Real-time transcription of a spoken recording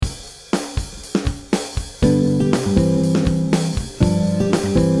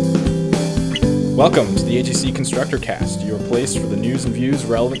Welcome to the AGC ConstructorCast, your place for the news and views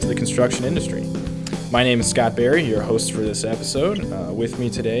relevant to the construction industry. My name is Scott Berry, your host for this episode. With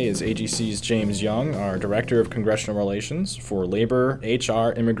me today is AGC's James Young, our Director of Congressional Relations for Labor, HR,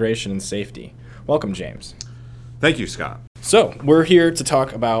 Immigration, and Safety. Welcome, James. Thank you, Scott. So, we're here to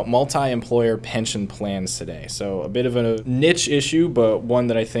talk about multi-employer pension plans today. So, a bit of a niche issue, but one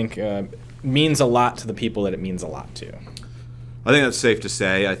that I think means a lot to the people that it means a lot to. I think that's safe to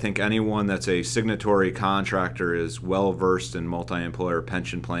say. I think anyone that's a signatory contractor is well versed in multi-employer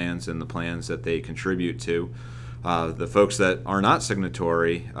pension plans and the plans that they contribute to. The folks that are not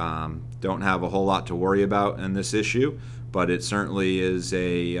signatory don't have a whole lot to worry about in this issue, but it certainly is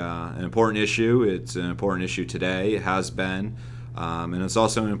an important issue. It's an important issue today. It has been, and it's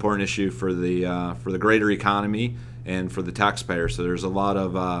also an important issue for the greater economy and for the taxpayer. So there's a lot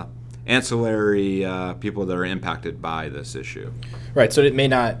of ancillary people that are impacted by this issue. Right, so you may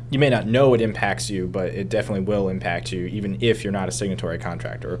not know it impacts you, but it definitely will impact you even if you're not a signatory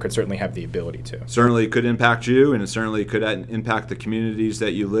contractor, or could certainly have the ability to. Certainly could impact you, and it certainly could impact the communities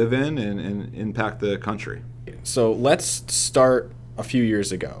that you live in and impact the country. So let's start a few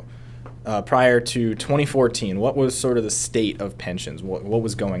years ago. Prior to 2014, what was sort of the state of pensions? What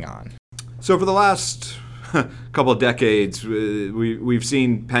was going on? So for the last couple of decades, we've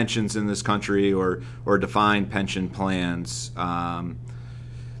seen pensions in this country or defined pension plans.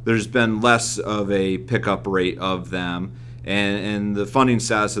 There's been less of a pickup rate of them, and the funding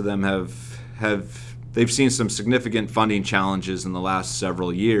status of them they've seen some significant funding challenges in the last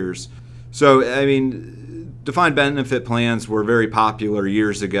several years. So, I mean, defined benefit plans were very popular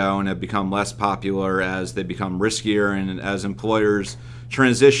years ago and have become less popular as they become riskier and as employers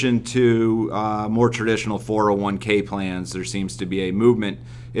transition to more traditional 401k plans. There seems to be a movement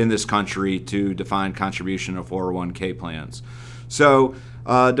in this country to defined contribution of 401k plans. So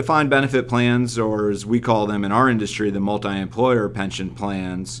defined benefit plans, or as we call them in our industry, the multi-employer pension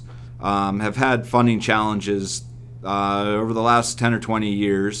plans, have had funding challenges over the last 10 or 20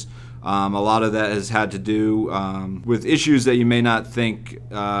 years. A lot of that has had to do with issues that you may not think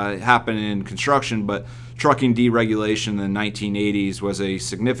happen in construction, but trucking deregulation in the 1980s was a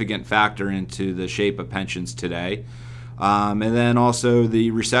significant factor into the shape of pensions today. And then also the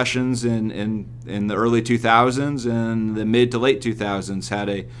recessions in the early 2000s and the mid to late 2000s had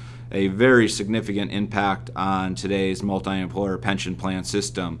a very significant impact on today's multi-employer pension plan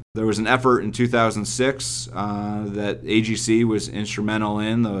system. There was an effort in 2006 that AGC was instrumental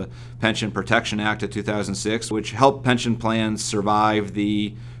in, the Pension Protection Act of 2006, which helped pension plans survive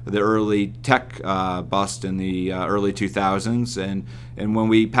the early tech bust in the early 2000s. And when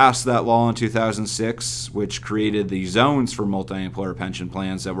we passed that law in 2006, which created the zones for multi-employer pension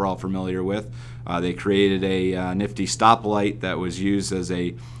plans that we're all familiar with, they created a nifty stoplight that was used as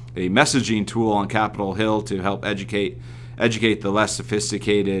a messaging tool on Capitol Hill to help educate the less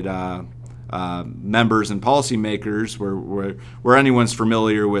sophisticated members and policymakers, where anyone's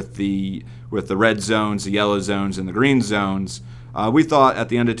familiar with the red zones, the yellow zones, and the green zones. We thought at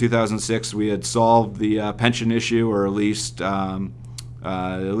the end of 2006 we had solved the pension issue, or at least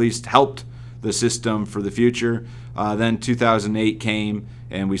helped the system for the future. Then 2008 came,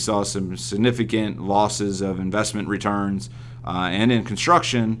 and we saw some significant losses of investment returns. And in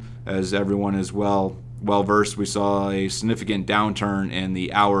construction, as everyone is well versed, we saw a significant downturn in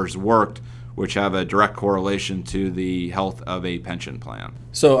the hours worked, which have a direct correlation to the health of a pension plan.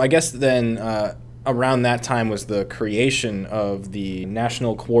 So I guess then around that time was the creation of the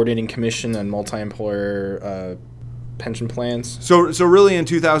National Coordinating Commission on Multi-Employer pension plans. So really in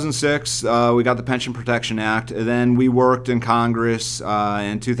 2006, we got the Pension Protection Act, and then we worked in Congress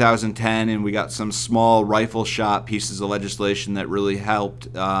in 2010, and we got some small rifle shot pieces of legislation that really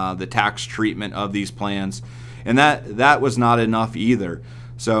helped the tax treatment of these plans, and that was not enough either.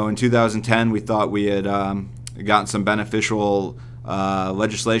 So in 2010, we thought we had gotten some beneficial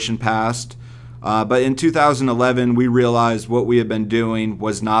legislation passed. But in 2011, we realized what we had been doing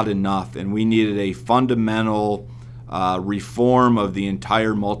was not enough, and we needed a fundamental reform of the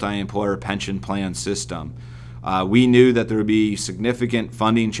entire multi-employer pension plan system. We knew that there would be significant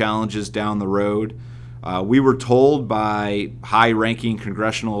funding challenges down the road. We were told by high-ranking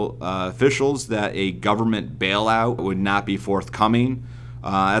congressional officials that a government bailout would not be forthcoming.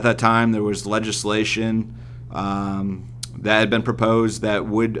 At that time, there was legislation that had been proposed that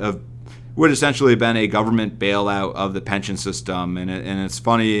would essentially have been a government bailout of the pension system. And it's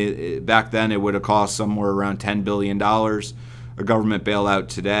funny, back then it would have cost somewhere around $10 billion. A government bailout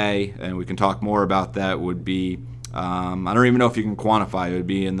today, and we can talk more about that, would be, I don't even know if you can quantify, it would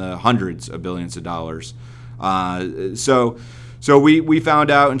be in the hundreds of billions of dollars. So So we found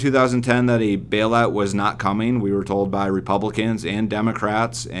out in 2010 that a bailout was not coming. We were told by Republicans and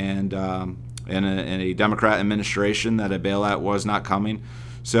Democrats and a Democrat administration that a bailout was not coming.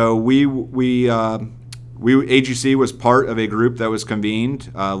 So AGC was part of a group that was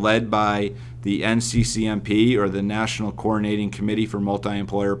convened, led by the NCCMP, or the National Coordinating Committee for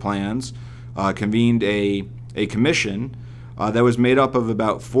Multi-Employer Plans, convened a commission that was made up of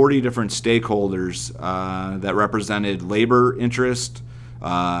about 40 different stakeholders that represented labor interest,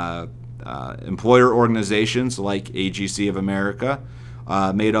 employer organizations like AGC of America,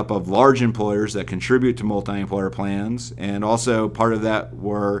 made up of large employers that contribute to multi-employer plans, and also part of that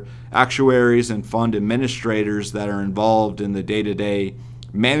were actuaries and fund administrators that are involved in the day-to-day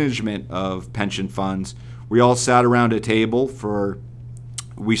management of pension funds. We all sat around a table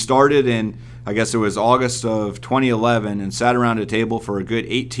we started in, I guess it was August of 2011, and sat around a table for a good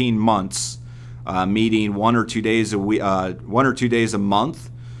 18 months, meeting 1 or 2 days a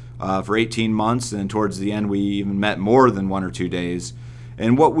month for 18 months, and towards the end we even met more than 1 or 2 days.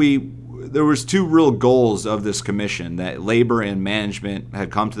 And there was two real goals of this commission that labor and management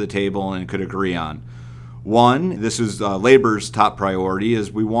had come to the table and could agree on. One, this is labor's top priority,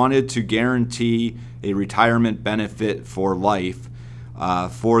 is we wanted to guarantee a retirement benefit for life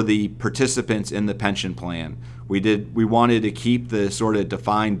for the participants in the pension plan. We wanted to keep the sort of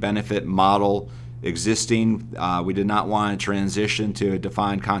defined benefit model existing. We did not want to transition to a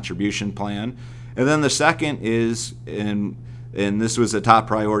defined contribution plan. And then the second is, and this was a top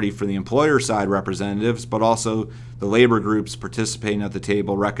priority for the employer side representatives, but also the labor groups participating at the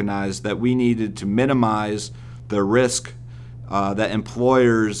table recognized that we needed to minimize the risk that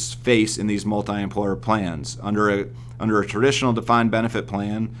employers face in these multi-employer plans. Under a traditional defined benefit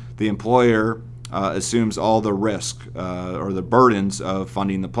plan, the employer assumes all the risk or the burdens of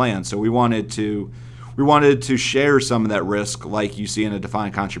funding the plan. So we wanted to share some of that risk, like you see in a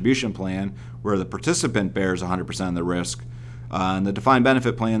defined contribution plan, where the participant bears 100% of the risk. In the defined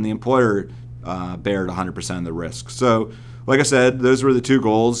benefit plan, the employer bared 100% of the risk. So, like I said, those were the two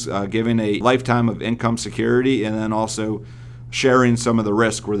goals: giving a lifetime of income security, and then also sharing some of the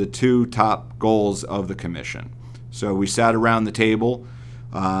risk were the two top goals of the commission. So we sat around the table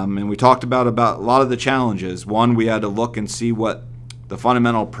and we talked about a lot of the challenges. One, we had to look and see what the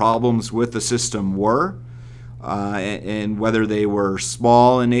fundamental problems with the system were, and whether they were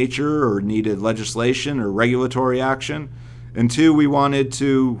small in nature or needed legislation or regulatory action. And two, we wanted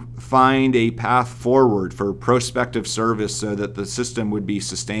to find a path forward for prospective service so that the system would be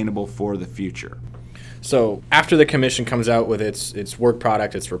sustainable for the future. So after the commission comes out with its work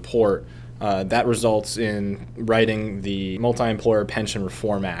product, its report, that results in writing the Multi-Employer Pension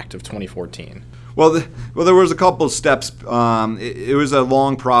Reform Act of 2014. Well, there was a couple of steps. It was a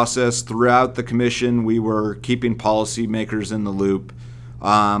long process. Throughout the commission, we were keeping policymakers in the loop.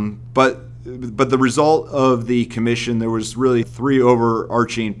 But the result of the commission, there was really three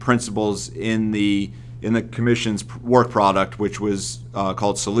overarching principles in the commission's work product, which was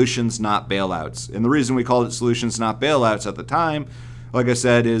called Solutions, Not Bailouts. And the reason we called it Solutions, Not Bailouts at the time, like I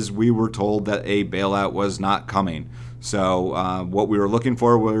said, is we were told that a bailout was not coming. So what we were looking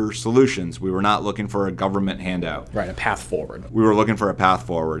for were solutions. We were not looking for a government handout. Right, a path forward. We were looking for a path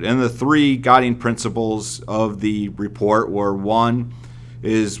forward. And the three guiding principles of the report were, one,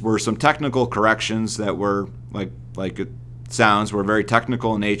 were some technical corrections that were, like it sounds, were very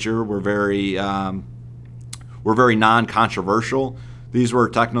technical in nature, were very non-controversial. These were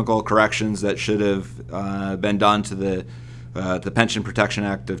technical corrections that should have been done to the Pension Protection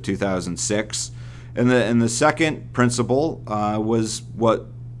Act of 2006. And the second principle was what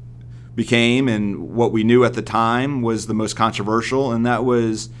became, and what we knew at the time was the most controversial, and that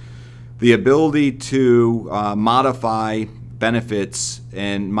was the ability to modify benefits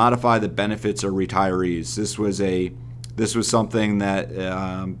and modify the benefits of retirees. This was something that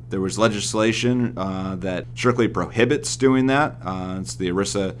there was legislation that strictly prohibits doing that. It's the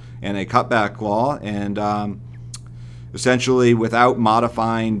ERISA anti-cutback law, and essentially without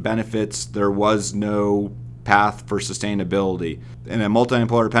modifying benefits, there was no path for sustainability. In a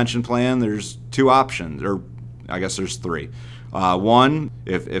multi-employer pension plan, there's two options, or I guess there's three. One,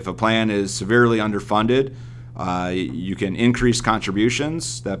 if a plan is severely underfunded, you can increase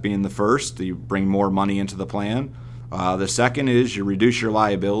contributions, that being the first. You bring more money into the plan. The second is you reduce your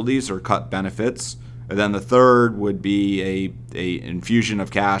liabilities or cut benefits. And then the third would be a infusion of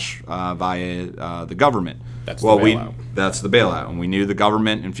cash via the government. That's the bailout. That's the bailout. And we knew the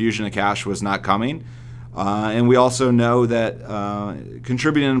government infusion of cash was not coming. And we also know that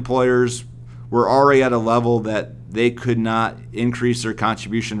contributing employers were already at a level that they could not increase their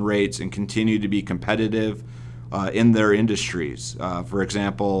contribution rates and continue to be competitive in their industries. For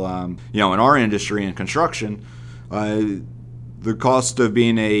example, in our industry in construction, the cost of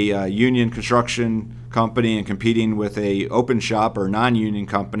being a union construction company and competing with a open shop or non-union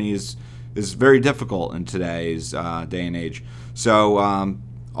company is very difficult in today's day and age. So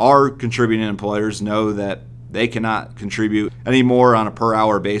our contributing employers know that they cannot contribute any more on a per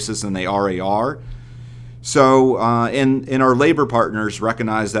hour basis than they already are. So and our labor partners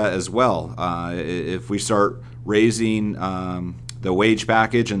recognize that as well. If we start raising the wage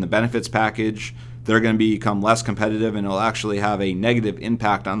package and the benefits package, they're going to become less competitive, and it'll actually have a negative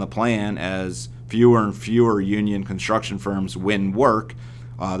impact on the plan as fewer and fewer union construction firms win work.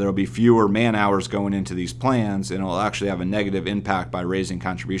 There will be fewer man hours going into these plans, and it'll actually have a negative impact by raising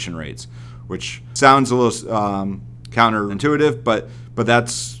contribution rates, which sounds a little counterintuitive, but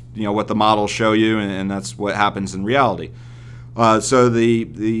that's what the models show you, and that's what happens in reality. So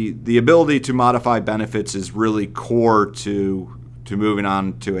the ability to modify benefits is really core to moving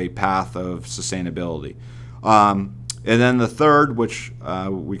on to a path of sustainability. And then the third, which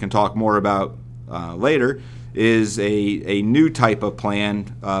we can talk more about later, is a new type of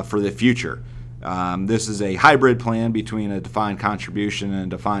plan for the future. This is a hybrid plan between a defined contribution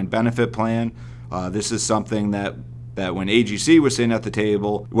and a defined benefit plan. This is something that when AGC was sitting at the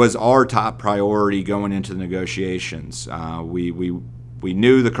table was our top priority going into the negotiations. We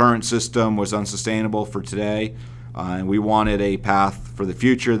knew the current system was unsustainable for today, and we wanted a path for the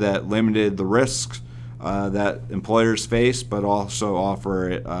future that limited the risks that employers face, but also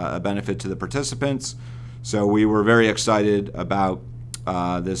offer a benefit to the participants. So we were very excited about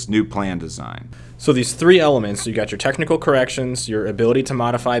this new plan design. So these three elements, you got your technical corrections, your ability to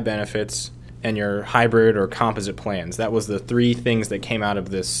modify benefits, and your hybrid or composite plans. That was the three things that came out of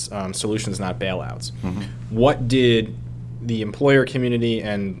this solutions, not bailouts. Mm-hmm. What did the employer community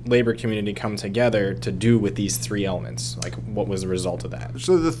and labor community come together to do with these three elements? Like, what was the result of that?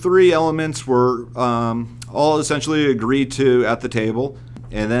 So the three elements were all essentially agreed to at the table.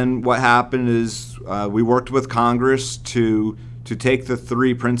 And then what happened is we worked with Congress to take the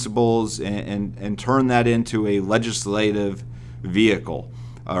three principles and turn that into a legislative vehicle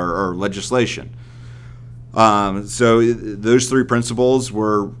or legislation. So those three principles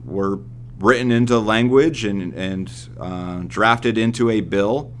were written into language and drafted into a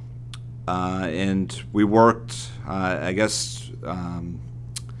bill. And we worked,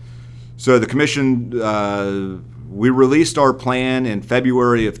 so the commission, we released our plan in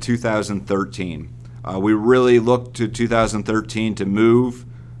February of 2013. We really looked to 2013 to move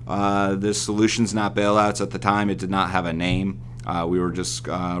this Solutions Not Bailouts. At the time, it did not have a name. We were just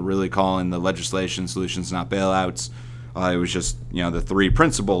really calling the legislation Solutions Not Bailouts. It was just the three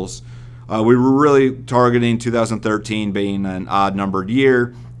principles. We were really targeting 2013 being an odd-numbered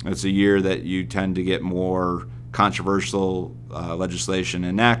year. It's a year that you tend to get more controversial legislation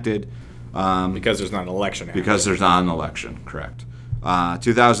enacted. Because there's not an election. Because there's not an election, correct.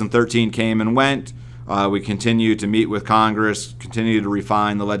 2013 came and went. We continued to meet with Congress, continued to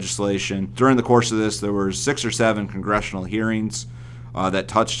refine the legislation. During the course of this, there were 6 or 7 congressional hearings that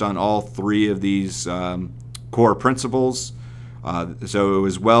touched on all three of these core principles. So it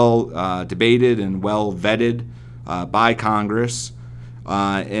was well debated and well vetted by Congress,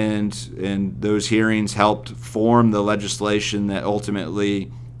 and those hearings helped form the legislation that ultimately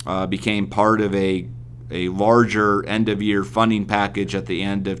became part of a larger end-of-year funding package at the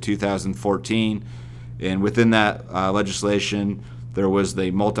end of 2014. And within that legislation, there was the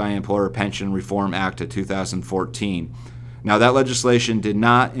Multiemployer Pension Reform Act of 2014. Now, that legislation did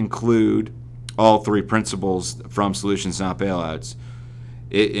not include all three principles from Solutions Not Bailouts.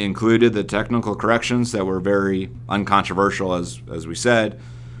 It included the technical corrections that were very uncontroversial, as we said,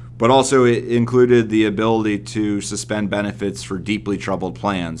 but also it included the ability to suspend benefits for deeply troubled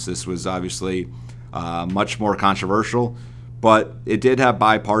plans. This was obviously much more controversial, but it did have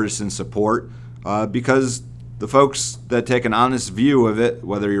bipartisan support because the folks that take an honest view of it,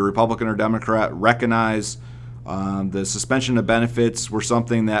 whether you're Republican or Democrat, recognize the suspension of benefits were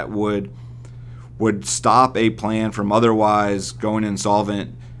something that would stop a plan from otherwise going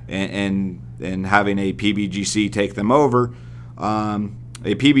insolvent and having a PBGC take them over.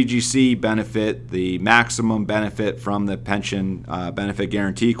 A PBGC benefit, the maximum benefit from the Pension Benefit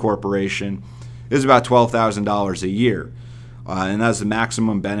Guarantee Corporation, is about $12,000 a year. And that's the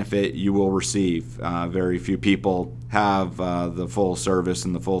maximum benefit you will receive. Very few people have the full service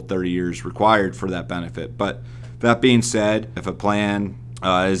and the full 30 years required for that benefit. But that being said, if a plan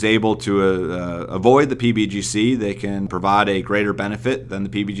is able to avoid the PBGC, they can provide a greater benefit than the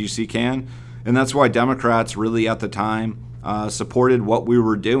PBGC can. And that's why Democrats really at the time supported what we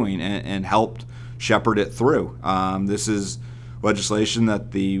were doing and helped shepherd it through. This is legislation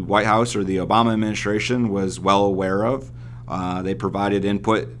that the White House or the Obama administration was well aware of. They provided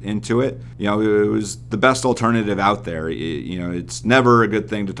input into it. It was the best alternative out there. It's never a good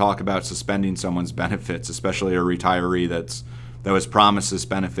thing to talk about suspending someone's benefits, especially a retiree that was promised this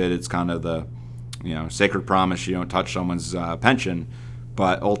benefit. It's kind of the sacred promise you don't touch someone's pension.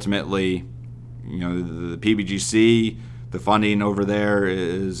 But ultimately, the PBGC, the funding over there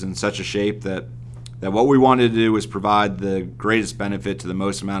is in such a shape that what we wanted to do was provide the greatest benefit to the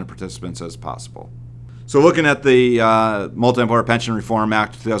most amount of participants as possible. So looking at the Multiemployer Pension Reform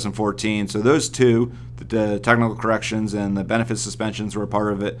Act of 2014, so those two, the technical corrections and the benefit suspensions were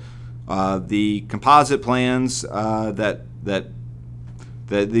part of it. The composite plans that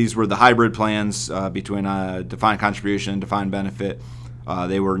these were the hybrid plans between defined contribution and defined benefit.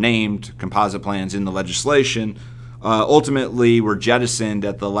 They were named composite plans in the legislation. Ultimately, were jettisoned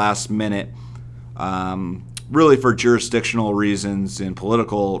at the last minute, really for jurisdictional reasons and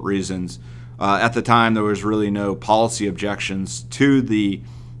political reasons. At the time, there was really no policy objections to the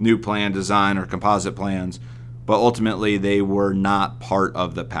new plan design or composite plans, but ultimately they were not part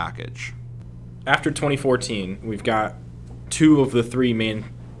of the package. After 2014, we've got two of the three main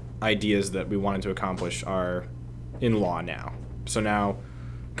ideas that we wanted to accomplish are in law now. So now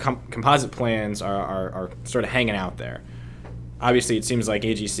composite plans are sort of hanging out there. Obviously, it seems like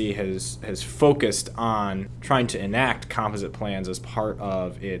AGC has focused on trying to enact composite plans as part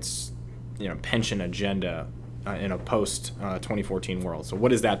of its pension agenda in a post 2014 world. So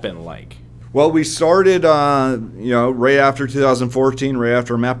what has that been like? Well, we started, right after 2014, right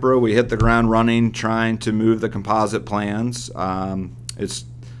after MEPRA, we hit the ground running trying to move the composite plans.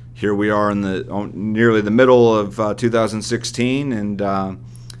 Here we are in nearly the middle of 2016,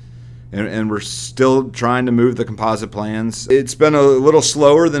 and we're still trying to move the composite plans. It's been a little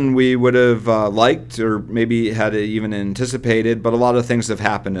slower than we would have liked or maybe had even anticipated, but a lot of things have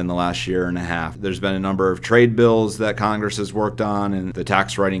happened in the last year and a half. There's been a number of trade bills that Congress has worked on and the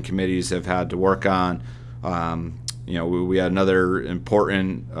tax writing committees have had to work on. We had another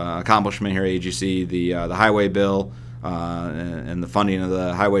important accomplishment here at AGC, the highway bill. And the funding of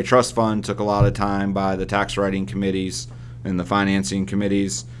the Highway Trust Fund took a lot of time by the tax writing committees and the financing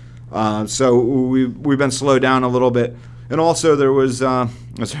committees. So we've been slowed down a little bit. And also there was,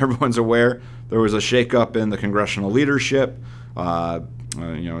 as everyone's aware, there was a shakeup in the congressional leadership.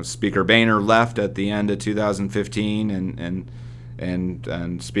 Speaker Boehner left at the end of 2015,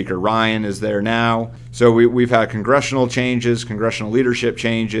 and Speaker Ryan is there now. So we've had congressional changes, congressional leadership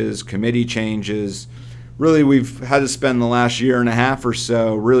changes, committee changes. Really, we've had to spend the last year and a half or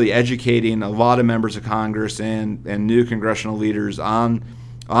so really educating a lot of members of Congress and new congressional leaders on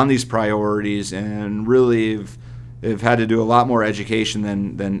these priorities, and really have had to do a lot more education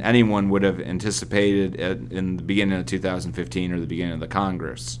than anyone would have anticipated in the beginning of 2015 or the beginning of the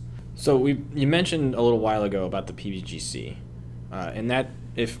Congress. So you mentioned a little while ago about the PBGC, and that,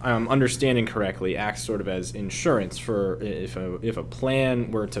 if I'm understanding correctly, acts sort of as insurance for if a plan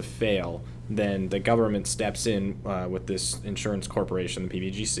were to fail, then the government steps in with this insurance corporation, the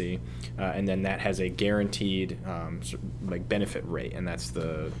PBGC, and then that has a guaranteed benefit rate, and it's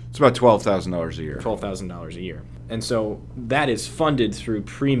about $12,000 a year. $12,000 a year, and so that is funded through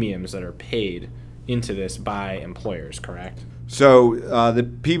premiums that are paid into this by employers, correct? So the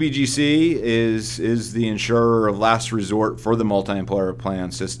PBGC is the insurer of last resort for the multi-employer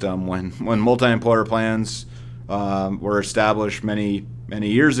plan system. When multi-employer plans were established many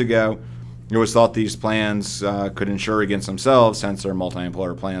years ago, it was thought these plans could insure against themselves, hence they're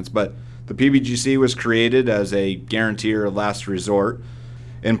multi-employer plans. But the PBGC was created as a guarantor of last resort,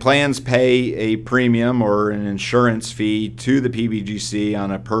 and plans pay a premium or an insurance fee to the PBGC on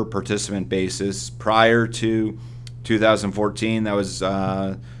a per participant basis. Prior to 2014, that was,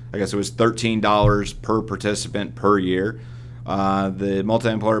 it was $13 per participant per year. The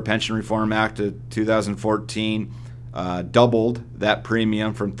Multiemployer Pension Reform Act of 2014 doubled that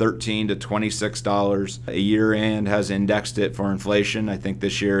premium from $13 to $26 a year and has indexed it for inflation. I think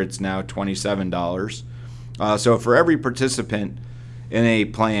this year it's now $27. So for every participant in a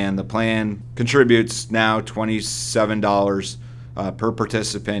plan, the plan contributes now $27 per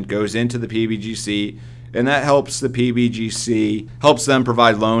participant, goes into the PBGC, and that helps the PBGC, helps them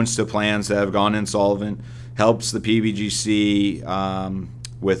provide loans to plans that have gone insolvent, helps the PBGC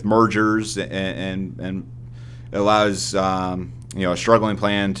with mergers, and allows a struggling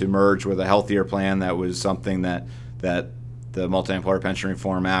plan to merge with a healthier plan. That was something that the Multi-Employer Pension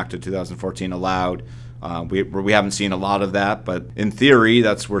Reform Act of 2014 allowed. We haven't seen a lot of that, but in theory,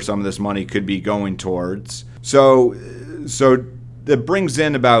 that's where some of this money could be going towards. So that brings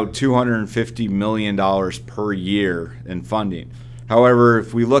in about $250 million per year in funding. However,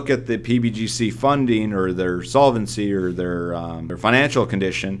 if we look at the PBGC funding or their solvency or their financial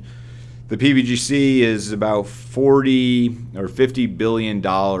condition, the PBGC is about 40 or $50 billion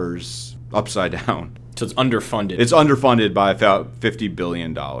upside down. So it's underfunded. It's underfunded by about $50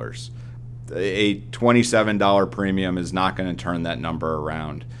 billion. A $27 premium is not going to turn that number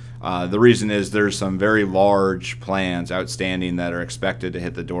around. The reason is there's some very large plans outstanding that are expected to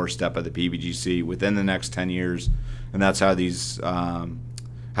hit the doorstep of the PBGC within the next 10 years, and that's how the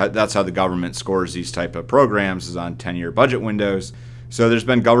government scores these type of programs, is on 10-year budget windows. So there's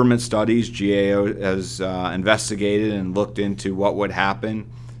been government studies. GAO has investigated and looked into what would happen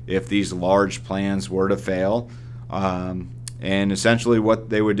if these large plans were to fail. And essentially what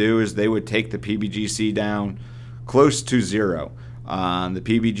they would do is they would take the PBGC down close to zero. The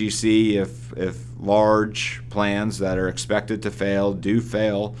PBGC, if large plans that are expected to fail do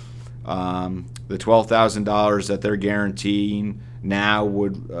fail, the $12,000 that they're guaranteeing now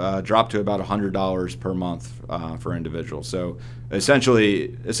would drop to about $100 per month for individuals. So essentially,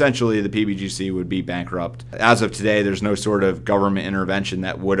 the PBGC would be bankrupt. As of today, there's no sort of government intervention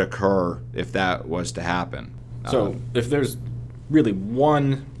that would occur if that was to happen. So if there's really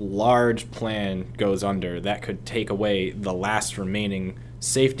one large plan goes under, that could take away the last remaining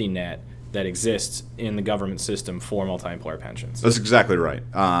safety net that exists in the government system for multi-employer pensions. That's exactly right.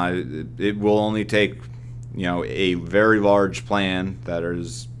 It will only take, a very large plan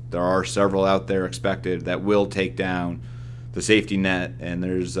there are several out there expected that will take down the safety net, and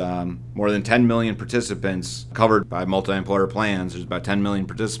there's more than 10 million participants covered by multi-employer plans. There's about 10 million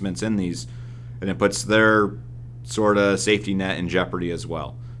participants in these, and it puts their sort of safety net in jeopardy as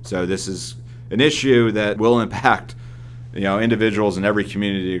well. So this is an issue that will impact, individuals in every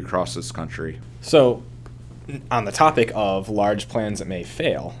community across this country. So, on the topic of large plans that may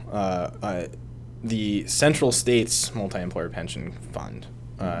fail, the Central States Multi-Employer Pension Fund,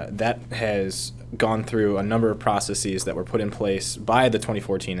 that has gone through a number of processes that were put in place by the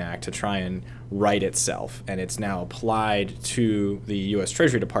 2014 Act to try and right itself, and it's now applied to the U.S.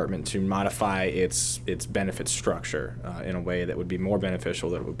 Treasury Department to modify its benefit structure in a way that would be more beneficial,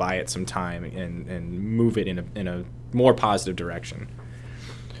 that would buy it some time and move it in a more positive direction.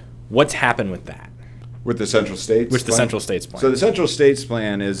 What's happened with that? With the Central States? With the Central States plan. So the Central States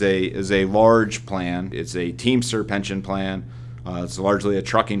plan is a large plan. It's a Teamster pension plan. It's largely a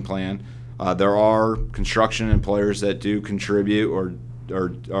trucking plan. There are construction employers that do contribute or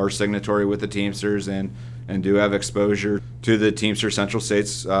are signatory with the Teamsters and do have exposure to the Teamster Central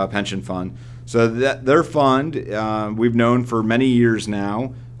States Pension Fund. So that their fund, we've known for many years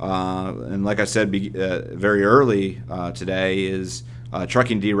now, and like I said very early today, is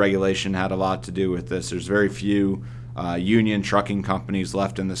trucking deregulation had a lot to do with this. There's very few union trucking companies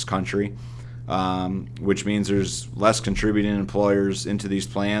left in this country, which means there's less contributing employers into these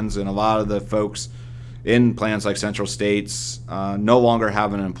plans, and a lot of the folks in plans like Central States no longer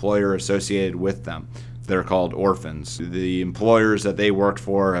have an employer associated with them. They're called orphans. The employers that they worked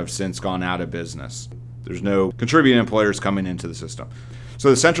for have since gone out of business. There's no contributing employers coming into the system. So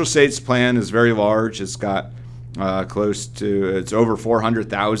the Central States plan is very large. It's got it's over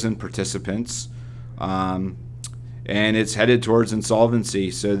 400,000 participants, and it's headed towards insolvency.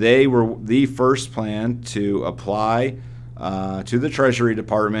 So they were the first plan to apply to the Treasury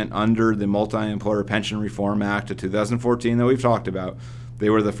Department under the Multi-Employer Pension Reform Act of 2014 that we've talked about. They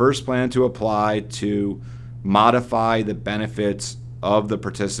were the first plan to apply to modify the benefits of the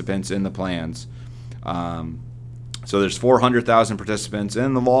participants in the plans. So there's 400,000 participants,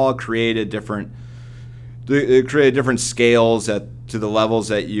 and the law created different scales to the levels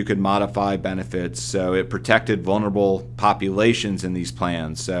that you could modify benefits. So it protected vulnerable populations in these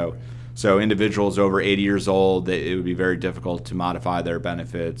plans. So individuals over 80 years old, it would be very difficult to modify their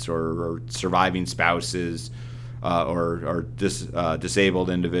benefits, or surviving spouses, or disabled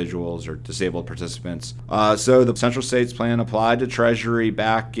individuals or disabled participants. So the Central States plan applied to Treasury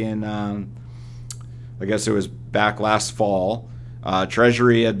back in, I guess it was back last fall.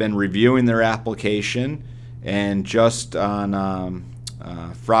 Treasury had been reviewing their application, and just on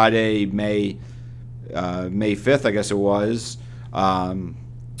Friday, May 5th, I guess it was,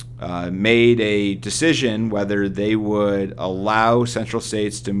 made a decision whether they would allow Central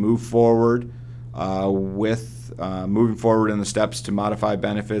States to move forward with moving forward in the steps to modify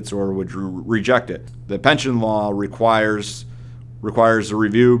benefits, or would reject it. The pension law requires a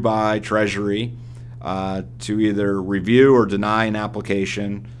review by Treasury to either review or deny an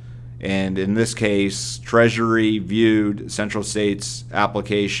application. And in this case, Treasury viewed Central States'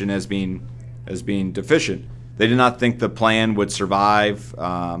 application as being deficient. They did not think the plan would survive,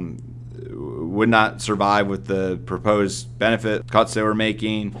 would not survive with the proposed benefit cuts they were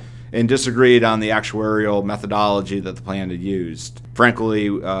making, and disagreed on the actuarial methodology that the plan had used. Frankly,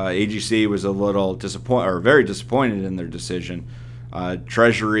 AGC was a little very disappointed in their decision.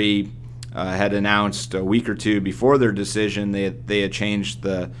 Treasury had announced a week or two before their decision they had changed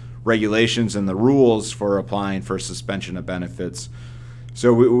the regulations and the rules for applying for suspension of benefits.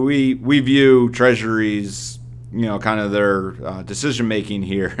 So we view Treasury's kind of their decision making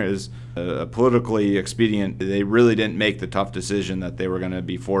here as politically expedient. They really didn't make the tough decision that they were going to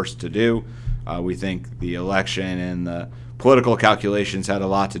be forced to do. We think the election and the political calculations had a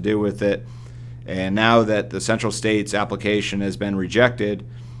lot to do with it. And now that the Central States application has been rejected,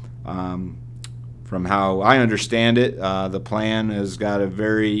 from how I understand it, the plan has got a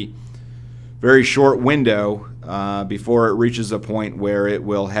very, very short window before it reaches a point where it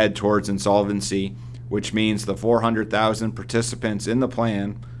will head towards insolvency, which means the 400,000 participants in the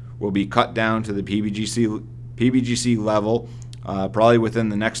plan will be cut down to the PBGC level probably within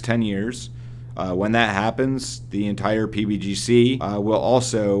the next 10 years. When that happens, the entire PBGC will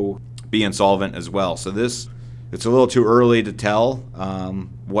also be insolvent as well. So it's a little too early to tell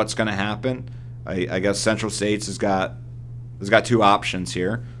what's going to happen. I guess Central States has got two options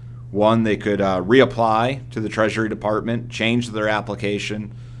here. One, they could reapply to the Treasury Department, change their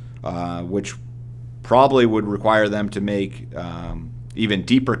application, which probably would require them to make even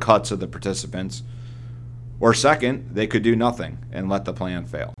deeper cuts of the participants. Or second, they could do nothing and let the plan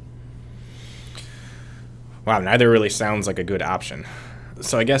fail. Wow, neither really sounds like a good option.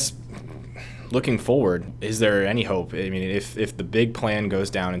 So I guess looking forward, is there any hope? I mean, if the big plan goes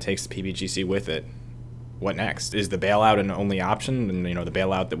down and takes the PBGC with it, what next? Is the bailout an only option? And the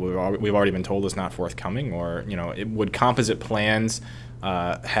bailout that we've already been told is not forthcoming, or would composite plans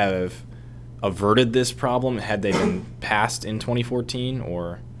have averted this problem had they been passed in 2014?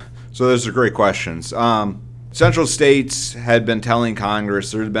 Or so those are great questions. Central States had been telling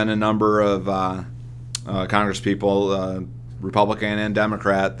Congress, there had been a number of Congress people, Republican and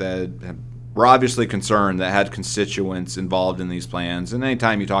Democrat, that were obviously concerned, that had constituents involved in these plans. And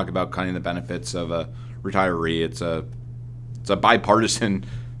anytime you talk about cutting the benefits of a retiree, it's a bipartisan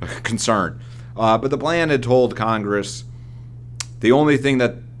concern. But the plan had told Congress the only thing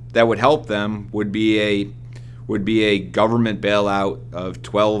that would help them would be a government bailout of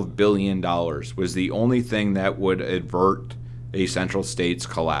 $12 billion, was the only thing that would avert a Central States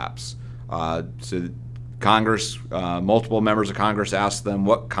collapse. So Congress, multiple members of Congress asked them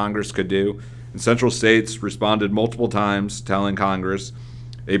what Congress could do, and Central States responded multiple times telling Congress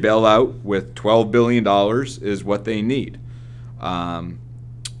a bailout with $12 billion is what they need.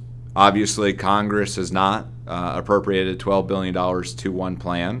 Obviously, Congress has not appropriated $12 billion to one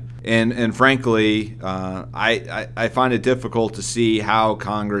plan. And frankly, I find it difficult to see how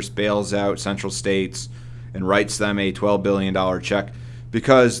Congress bails out Central States and writes them a $12 billion check,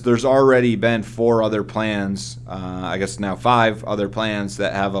 because there's already been 4 other plans, I guess now 5 other plans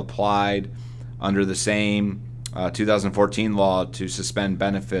that have applied under the same 2014 law to suspend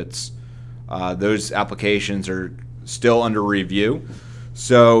benefits. Those applications are still under review.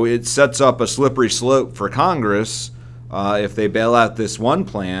 So it sets up a slippery slope for Congress. If they bail out this one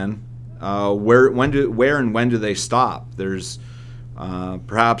plan, where and when do they stop? There's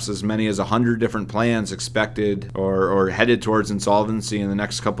perhaps as many as 100 different plans expected or headed towards insolvency in the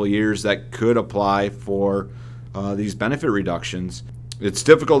next couple of years that could apply for these benefit reductions. It's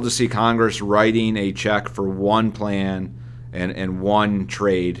difficult to see Congress writing a check for one plan and one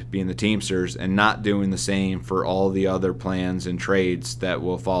trade, being the Teamsters, and not doing the same for all the other plans and trades that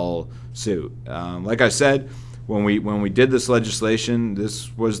will follow suit. Like I said, when we did this legislation,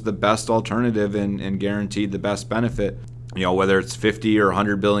 this was the best alternative and guaranteed the best benefit. Whether it's $50 or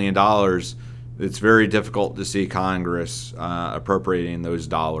 $100 billion, it's very difficult to see Congress appropriating those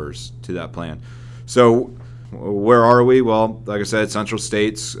dollars to that plan. So where are we? Well, like I said, Central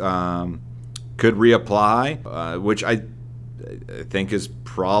States could reapply, which I think is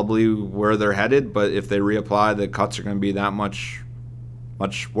probably where they're headed. But if they reapply, the cuts are going to be that much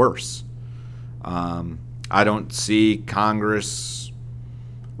worse. I don't see Congress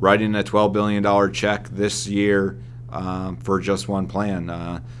writing a $12 billion check this year for just one plan.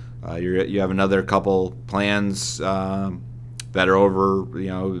 You have another couple plans that are over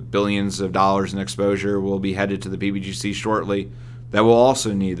billions of dollars in exposure will be headed to the PBGC shortly that will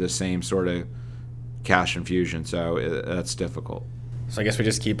also need the same sort of cash infusion. So that's difficult. So I guess we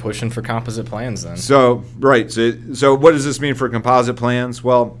just keep pushing for composite plans then. So right. So what does this mean for composite plans?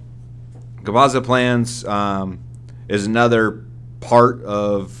 Well, composite plans is another part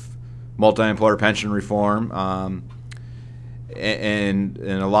of multi-employer pension reform, and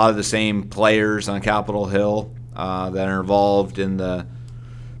a lot of the same players on Capitol Hill that are involved in the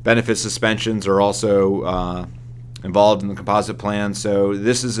benefit suspensions are also involved in the composite plan. So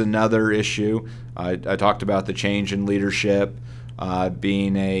this is another issue. I talked about the change in leadership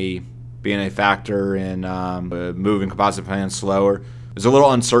being a factor in moving composite plans slower. It's a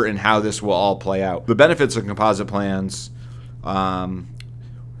little uncertain how this will all play out. The benefits of composite plans,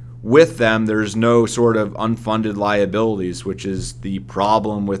 with them, there's no sort of unfunded liabilities, which is the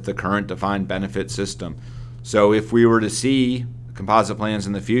problem with the current defined benefit system. So if we were to see composite plans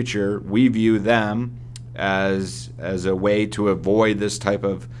in the future, we view them as a way to avoid this type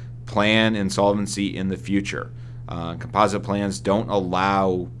of plan insolvency in the future. Composite plans don't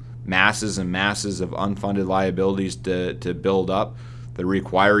allow masses and masses of unfunded liabilities to build up. They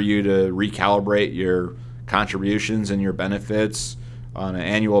require you to recalibrate your contributions and your benefits on an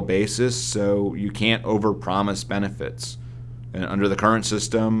annual basis, so you can't overpromise benefits. And under the current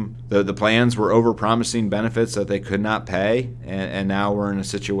system, the plans were overpromising benefits that they could not pay, and now we're in a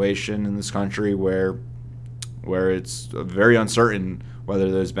situation in this country where it's very uncertain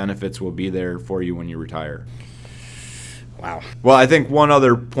whether those benefits will be there for you when you retire. Wow. Well, I think one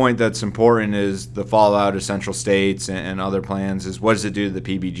other point that's important is the fallout of central states and other plans is what does it do to the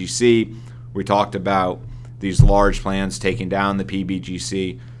PBGC? We talked about these large plans taking down the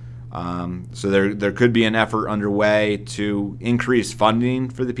PBGC. So there could be an effort underway to increase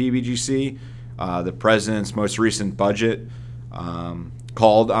funding for the PBGC. The president's most recent budget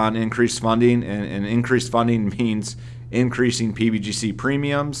called on increased funding, and increased funding means increasing PBGC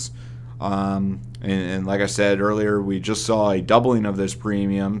premiums. And like I said earlier, we just saw a doubling of those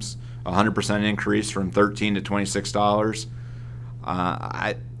premiums, 100% increase from $13 to $26.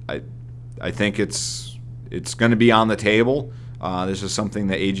 I think it's going to be on the table. This is something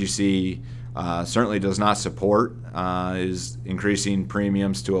that AGC certainly does not support, is increasing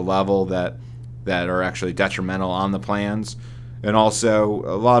premiums to a level that are actually detrimental on the plans. And also,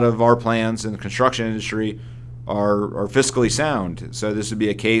 a lot of our plans in the construction industry are fiscally sound. So this would be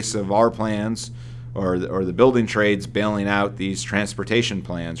a case of our plans or the building trades bailing out these transportation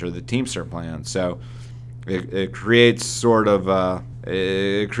plans or the Teamster plans. So it creates sort of an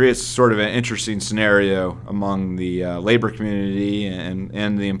interesting scenario among the labor community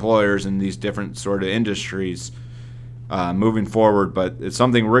and the employers in these different sort of industries moving forward. But it's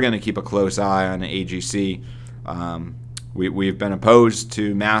something we're going to keep a close eye on at AGC. We've been opposed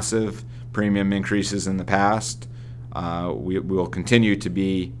to massive premium increases in the past. We will continue to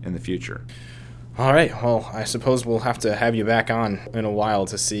be in the future. All right. Well, I suppose we'll have to have you back on in a while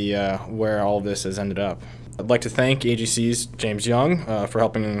to see where all of this has ended up. I'd like to thank AGC's James Young for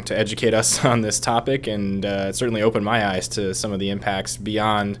helping to educate us on this topic, and it certainly opened my eyes to some of the impacts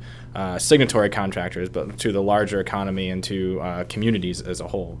beyond signatory contractors, but to the larger economy and to communities as a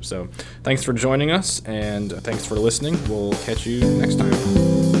whole. So thanks for joining us, and thanks for listening. We'll catch you next time.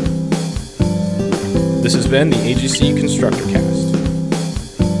 This has been the AGC ConstructorCast.